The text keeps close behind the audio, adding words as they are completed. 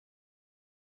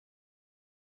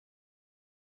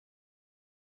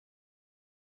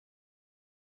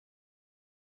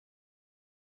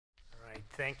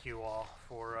thank you all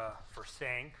for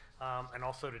staying, and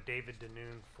also to David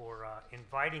Danoon for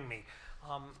inviting me.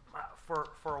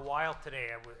 For a while today,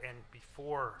 and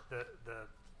before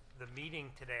the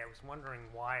meeting today, I was wondering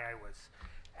why I was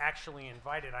actually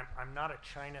invited. I'm not a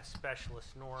China specialist,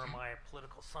 nor am I a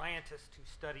political scientist who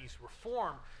studies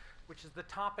reform, which is the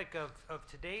topic of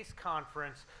today's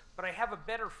conference, but I have a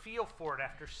better feel for it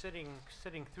after sitting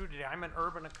through today. I'm an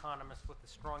urban economist with a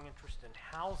strong interest in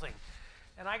housing,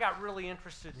 and I got really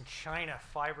interested in China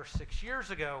 5 or 6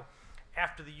 years ago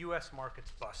after the US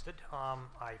markets busted.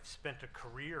 I spent a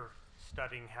career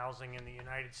studying housing in the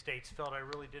United States, felt I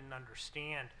really didn't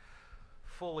understand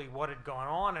fully what had gone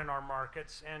on in our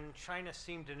markets, and China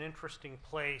seemed an interesting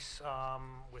place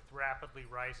with rapidly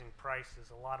rising prices,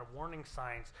 a lot of warning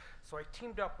signs. So I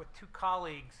teamed up with two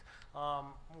colleagues,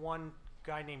 one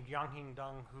guy named Yang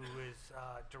Hingdong, who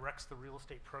directs the real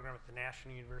estate program at the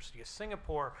National University of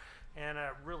Singapore, and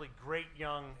a really great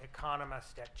young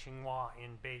economist at Tsinghua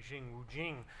in Beijing, Wu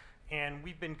Jing. And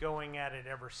we've been going at it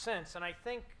ever since. And I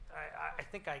think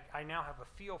I now have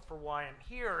a feel for why I'm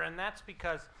here, and that's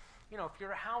because, you know, if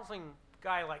you're a housing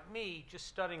guy like me, just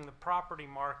studying the property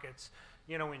markets,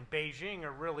 you know, in Beijing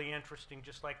are really interesting,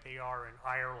 just like they are in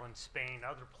Ireland, Spain,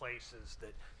 other places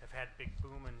that have had big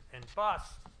boom and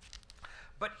bust.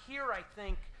 But here I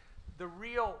think the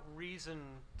real reason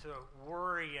to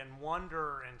worry and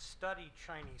wonder and study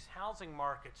Chinese housing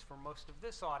markets for most of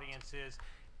this audience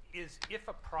is if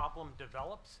a problem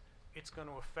develops, it's going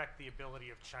to affect the ability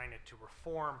of China to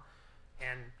reform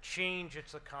and change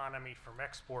its economy from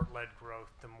export-led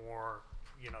growth to more,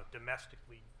 you know,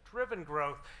 domestically driven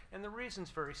growth. And the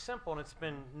reason's very simple, and it's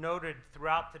been noted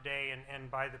throughout the day and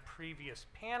by the previous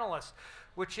panelists,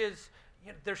 which is,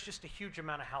 you know, there's just a huge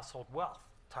amount of household wealth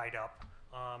tied up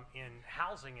in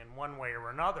housing in one way or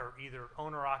another, either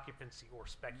owner occupancy or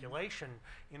speculation,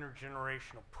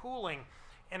 intergenerational pooling.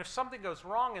 And if something goes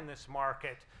wrong in this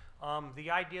market,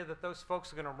 the idea that those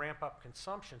folks are going to ramp up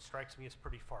consumption strikes me as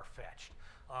pretty far-fetched.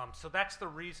 So that's the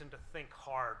reason to think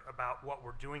hard about what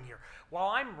we're doing here. While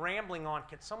I'm rambling on,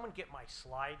 can someone get my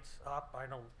slides up? I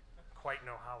don't quite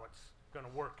know how it's going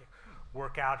to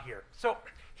work out here. So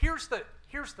here's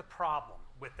the problem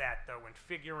with that, though, in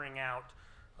figuring out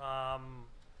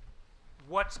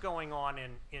what's going on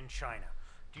in China.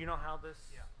 Do you know how this?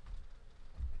 Yeah.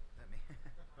 Let me.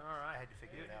 All right. I had to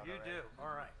figure it out. You do.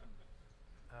 All right.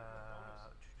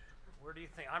 Where do you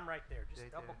think? I'm right there.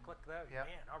 Just double click that. Yep.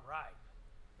 Man, all right.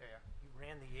 Yeah. You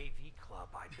ran the AV club,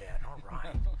 I bet. All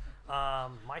right.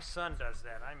 My son does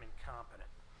that. I'm incompetent.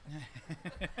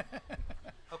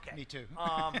 Okay. Me too.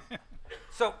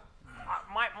 So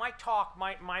my talk,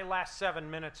 my last 7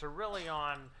 minutes are really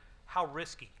on how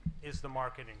risky is the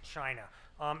market in China.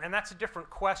 And that's a different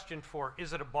question for,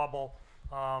 is it a bubble?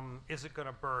 Is it going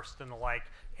to burst and the like?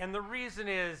 And the reason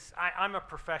is, I'm a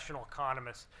professional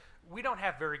economist. We don't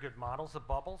have very good models of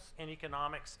bubbles in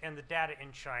economics, and the data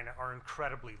in China are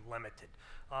incredibly limited.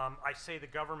 I say the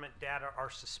government data are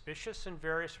suspicious in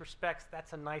various respects.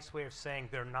 That's a nice way of saying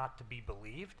they're not to be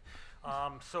believed.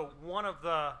 So one of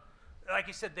the, like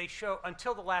I said, they show,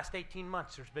 until the last 18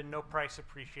 months, there's been no price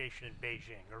appreciation in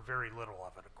Beijing, or very little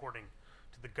of it, according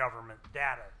to the government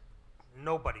data.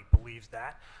 Nobody believes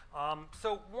that.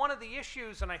 So one of the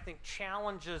issues, and I think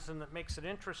challenges, and that makes it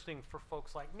interesting for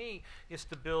folks like me, is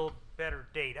to build better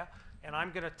data. And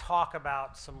I'm going to talk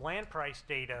about some land price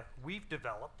data we've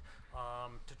developed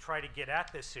to try to get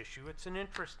at this issue. It's an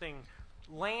interesting,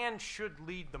 land should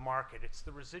lead the market. It's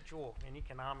the residual, in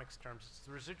economics terms, it's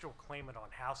the residual claimant on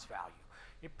house value.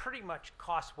 It pretty much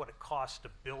costs what it costs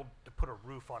to put a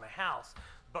roof on a house.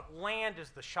 But land is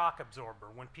the shock absorber.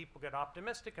 When people get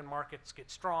optimistic and markets get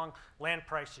strong, land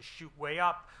prices shoot way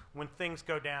up. When things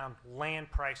go down, land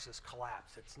prices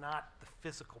collapse. It's not the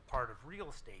physical part of real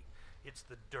estate, it's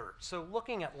the dirt. So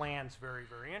looking at land's very,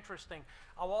 very interesting.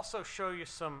 I'll also show you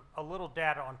a little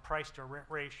data on price to rent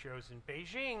ratios in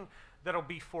Beijing that'll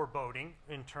be foreboding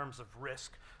in terms of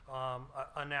risk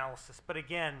analysis. But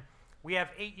again, we have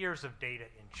 8 years of data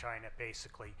in China,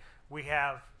 basically. We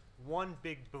have one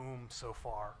big boom so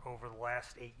far over the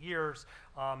last 8 years.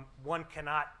 One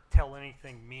cannot tell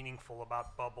anything meaningful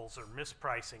about bubbles or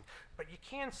mispricing, but you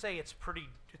can say it's pretty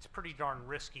darn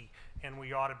risky, and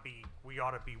we ought to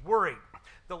be worried.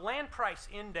 The land price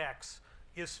index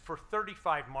is for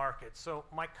 35 markets. So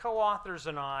my co-authors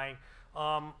and I,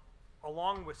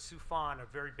 along with Sufan, a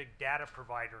very big data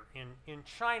provider in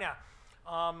China,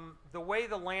 the way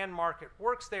the land market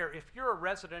works there, if you're a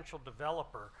residential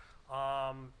developer,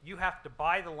 you have to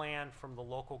buy the land from the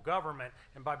local government,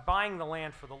 and by buying the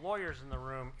land for the lawyers in the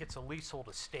room, it's a leasehold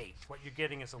estate. What you're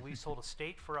getting is a leasehold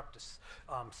estate for up to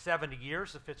 70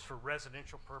 years if it's for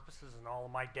residential purposes, and all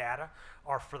of my data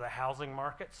are for the housing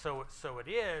market, so it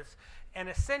is. And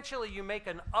essentially you make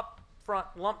an upfront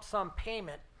lump sum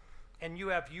payment and you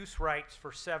have use rights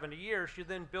for 70 years. You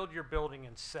then build your building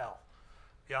and sell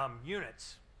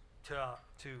units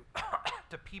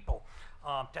to people,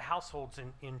 to households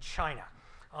in China.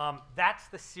 That's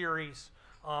the series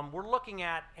we're looking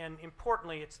at, and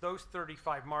importantly, it's those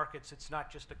 35 markets. It's not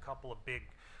just a couple of big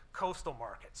coastal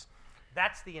markets.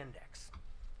 That's the index.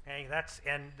 Okay,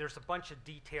 and there's a bunch of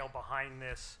detail behind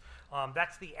this.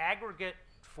 That's the aggregate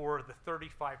for the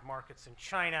 35 markets in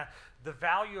China. The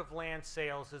value of land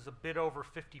sales is a bit over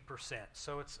 50%,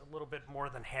 so it's a little bit more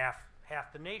than half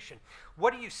the nation.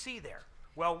 What do you see there?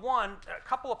 Well, one, a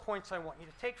couple of points I want you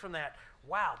to take from that.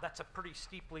 Wow, that's a pretty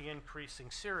steeply increasing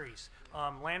series.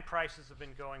 Land prices have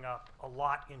been going up a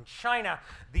lot in China.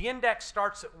 The index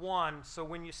starts at 1, so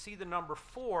when you see the number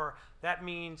 4, that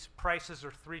means prices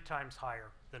are 3 times higher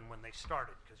than when they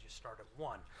started, because you start at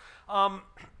 1.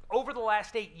 Over the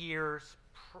last 8 years,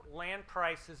 land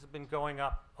prices have been going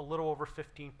up a little over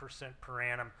 15% per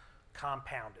annum,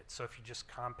 compounded. So if you just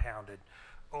compounded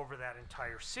over that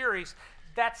entire series,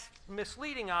 that's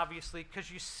misleading, obviously, because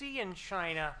you see in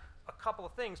China a couple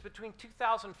of things. Between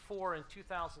 2004 and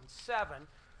 2007,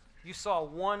 you saw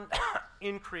one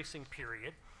increasing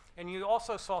period, and you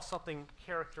also saw something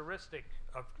characteristic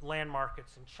of land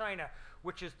markets in China,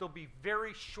 which is there'll be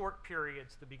very short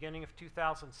periods, the beginning of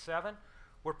 2007,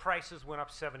 where prices went up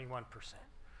 71%.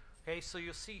 Okay, so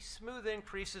you'll see smooth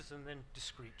increases and then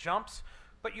discrete jumps,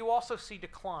 but you also see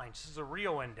declines. This is a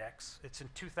real index. It's in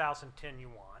 2010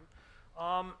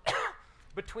 yuan.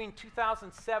 Between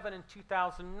 2007 and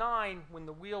 2009, when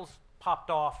the wheels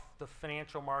popped off the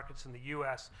financial markets in the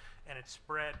US and it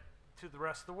spread to the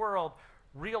rest of the world,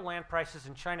 real land prices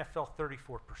in China fell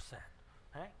 34%.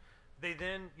 Okay?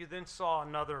 You then saw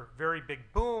another very big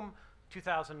boom,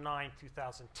 2009,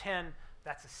 2010.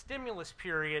 That's a stimulus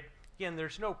period. Again,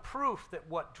 there's no proof that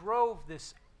what drove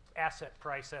this asset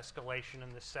price escalation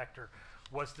in this sector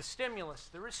was the stimulus.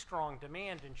 There is strong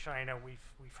demand in China.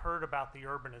 We've heard about the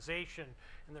urbanization,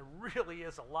 and there really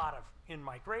is a lot of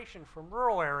in-migration from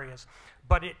rural areas,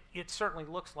 but it certainly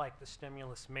looks like the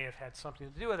stimulus may have had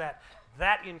something to do with that.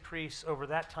 That increase over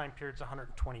that time period is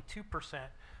 122%.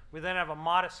 We then have a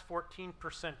modest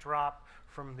 14% drop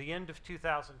from the end of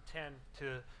 2010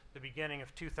 to the beginning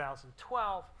of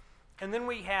 2012, and then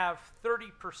we have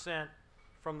 30%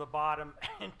 from the bottom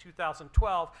in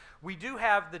 2012. We do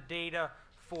have the data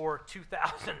for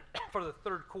for the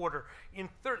third quarter. In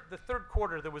the third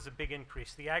quarter, there was a big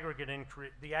increase. The aggregate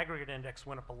index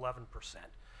went up 11%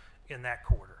 in that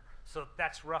quarter. So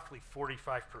that's roughly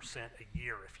 45% a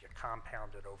year if you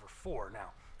compound it over 4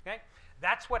 now. Okay,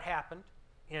 that's what happened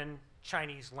in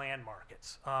Chinese land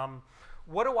markets.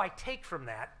 What do I take from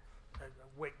that?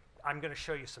 Wait, I'm going to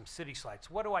show you some city slides.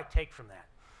 What do I take from that?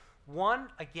 One,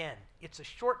 again, it's a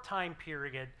short time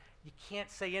period. You can't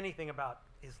say anything about,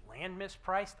 is land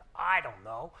mispriced? I don't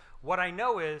know. What I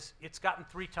know is it's gotten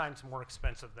 3 times more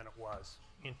expensive than it was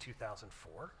in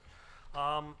 2004.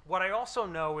 What I also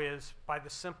know is, by the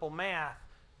simple math,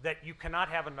 that you cannot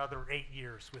have another 8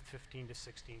 years with 15 to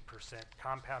 16%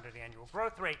 compounded annual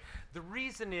growth rate. The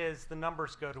reason is the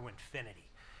numbers go to infinity.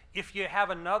 If you have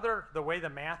another, the way the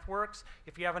math works,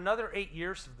 if you have another 8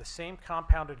 years of the same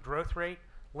compounded growth rate,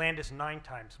 land is 9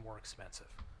 times more expensive.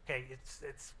 Okay,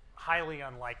 it's highly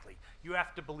unlikely. You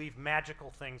have to believe magical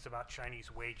things about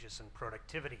Chinese wages and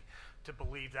productivity to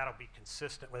believe that'll be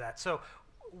consistent with that. So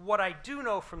what I do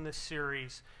know from this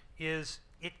series is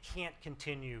it can't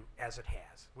continue as it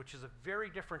has, which is a very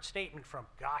different statement from,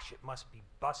 gosh, it must be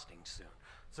busting soon.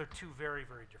 So 2 very,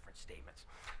 very different statements.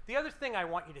 The other thing I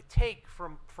want you to take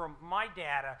from my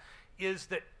data is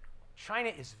that China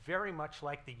is very much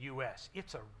like the US.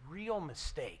 It's a real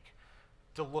mistake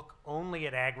to look only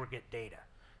at aggregate data.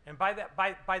 And by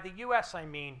the US, I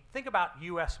mean, think about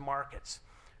US markets.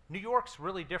 New York's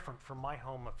really different from my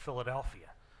home of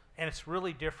Philadelphia. And it's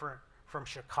really different from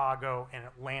Chicago and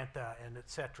Atlanta and et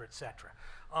cetera, et cetera.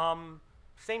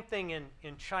 Same thing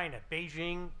in China.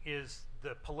 Beijing is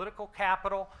the political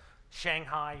capital.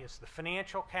 Shanghai is the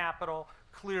financial capital.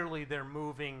 Clearly, they're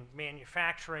moving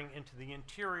manufacturing into the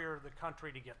interior of the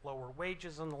country to get lower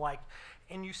wages and the like.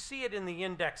 And you see it in the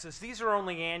indexes. These are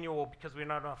only annual because we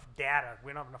don't have enough data.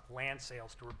 We don't have enough land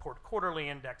sales to report quarterly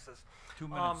indexes. 2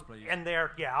 minutes, please. And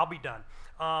yeah, I'll be done.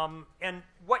 And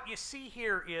what you see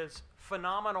here is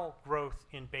phenomenal growth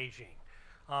in Beijing.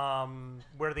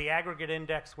 where the aggregate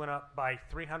index went up by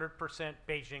 300%,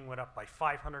 Beijing went up by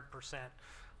 500%.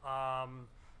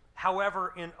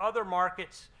 However, in other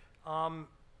markets,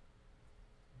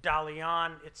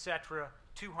 Dalian, et cetera,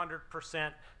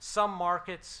 200%. Some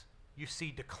markets, you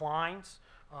see declines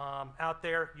out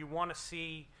there. You want to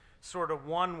see sort of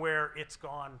one where it's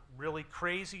gone really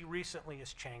crazy recently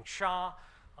is Changsha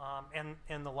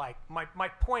and the like. My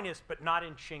point is, but not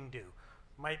in Chengdu.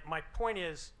 My point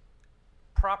is,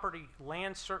 property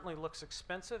land certainly looks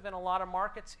expensive in a lot of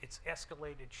markets. It's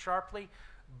escalated sharply,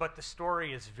 but the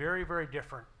story is very, very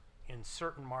different in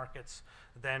certain markets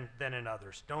than in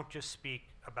others. Don't just speak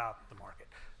about the market.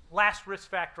 Last risk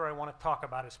factor I want to talk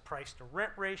about is price to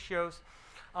rent ratios.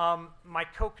 My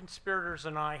co-conspirators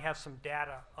and I have some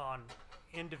data on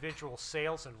individual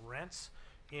sales and rents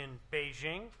in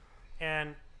Beijing.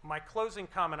 And my closing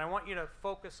comment, I want you to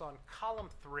focus on column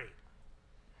 3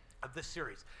 of this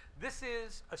series. This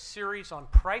is a series on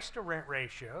price to rent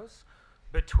ratios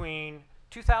between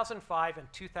 2005 and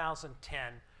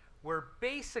 2010, where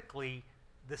basically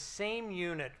the same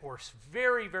unit or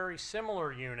very, very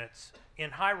similar units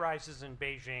in high rises in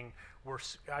Beijing were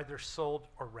either sold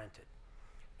or rented.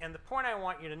 And the point I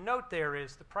want you to note there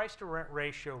is the price to rent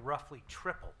ratio roughly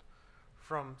tripled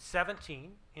from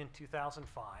 17 in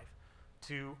 2005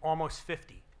 to almost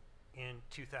 50 in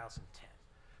 2010.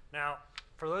 Now,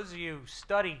 for those of you who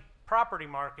study property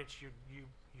markets,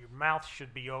 your mouth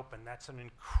should be open. That's an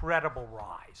incredible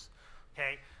rise,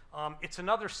 okay? It's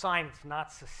another sign it's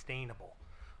not sustainable.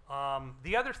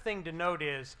 The other thing to note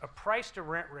is a price to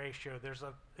rent ratio. There's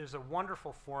a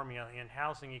wonderful formula in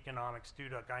housing economics due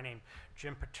to a guy named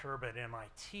Jim Paterba at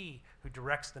MIT, who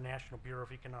directs the National Bureau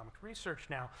of Economic Research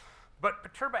now. But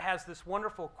Paterba has this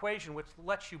wonderful equation which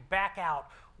lets you back out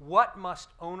what must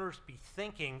owners be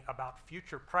thinking about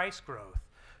future price growth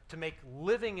to make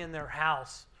living in their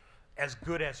house as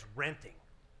good as renting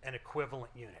an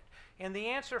equivalent unit. And the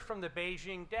answer from the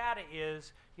Beijing data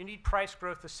is you need price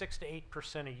growth of 6 to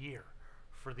 8% a year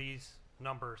for these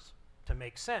numbers to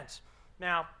make sense.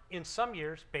 Now, in some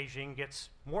years, Beijing gets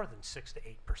more than 6 to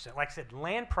 8%. Like I said,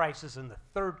 land prices in the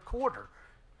third quarter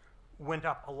went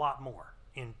up a lot more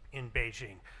in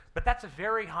Beijing. But that's a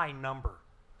very high number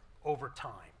over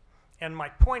time. And my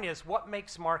point is, what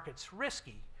makes markets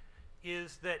risky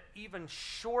is that even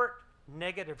short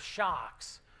negative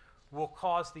shocks will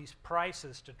cause these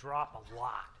prices to drop a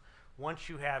lot once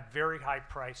you have very high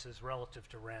prices relative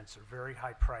to rents or very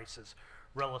high prices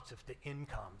relative to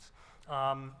incomes.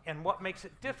 And what makes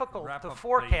it difficult to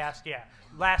forecast,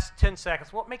 last 10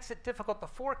 seconds, what makes it difficult to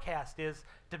forecast is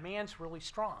demand's really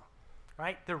strong,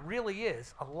 right? There really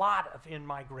is a lot of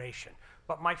in-migration.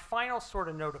 But my final sort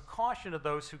of note of caution to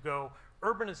those who go,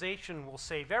 urbanization will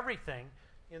save everything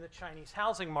in the Chinese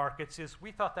housing markets is we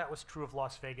thought that was true of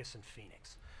Las Vegas and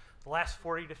Phoenix. The last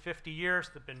 40 to 50 years,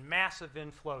 there have been massive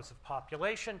inflows of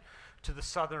population to the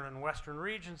southern and western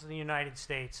regions of the United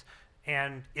States,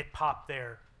 and it popped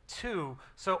there too.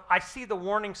 So I see the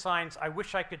warning signs. I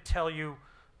wish I could tell you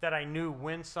that I knew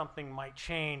when something might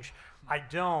change. I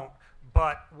don't.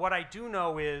 But what I do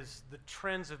know is the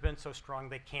trends have been so strong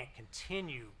they can't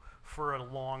continue for a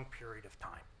long period of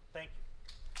time. Thank you.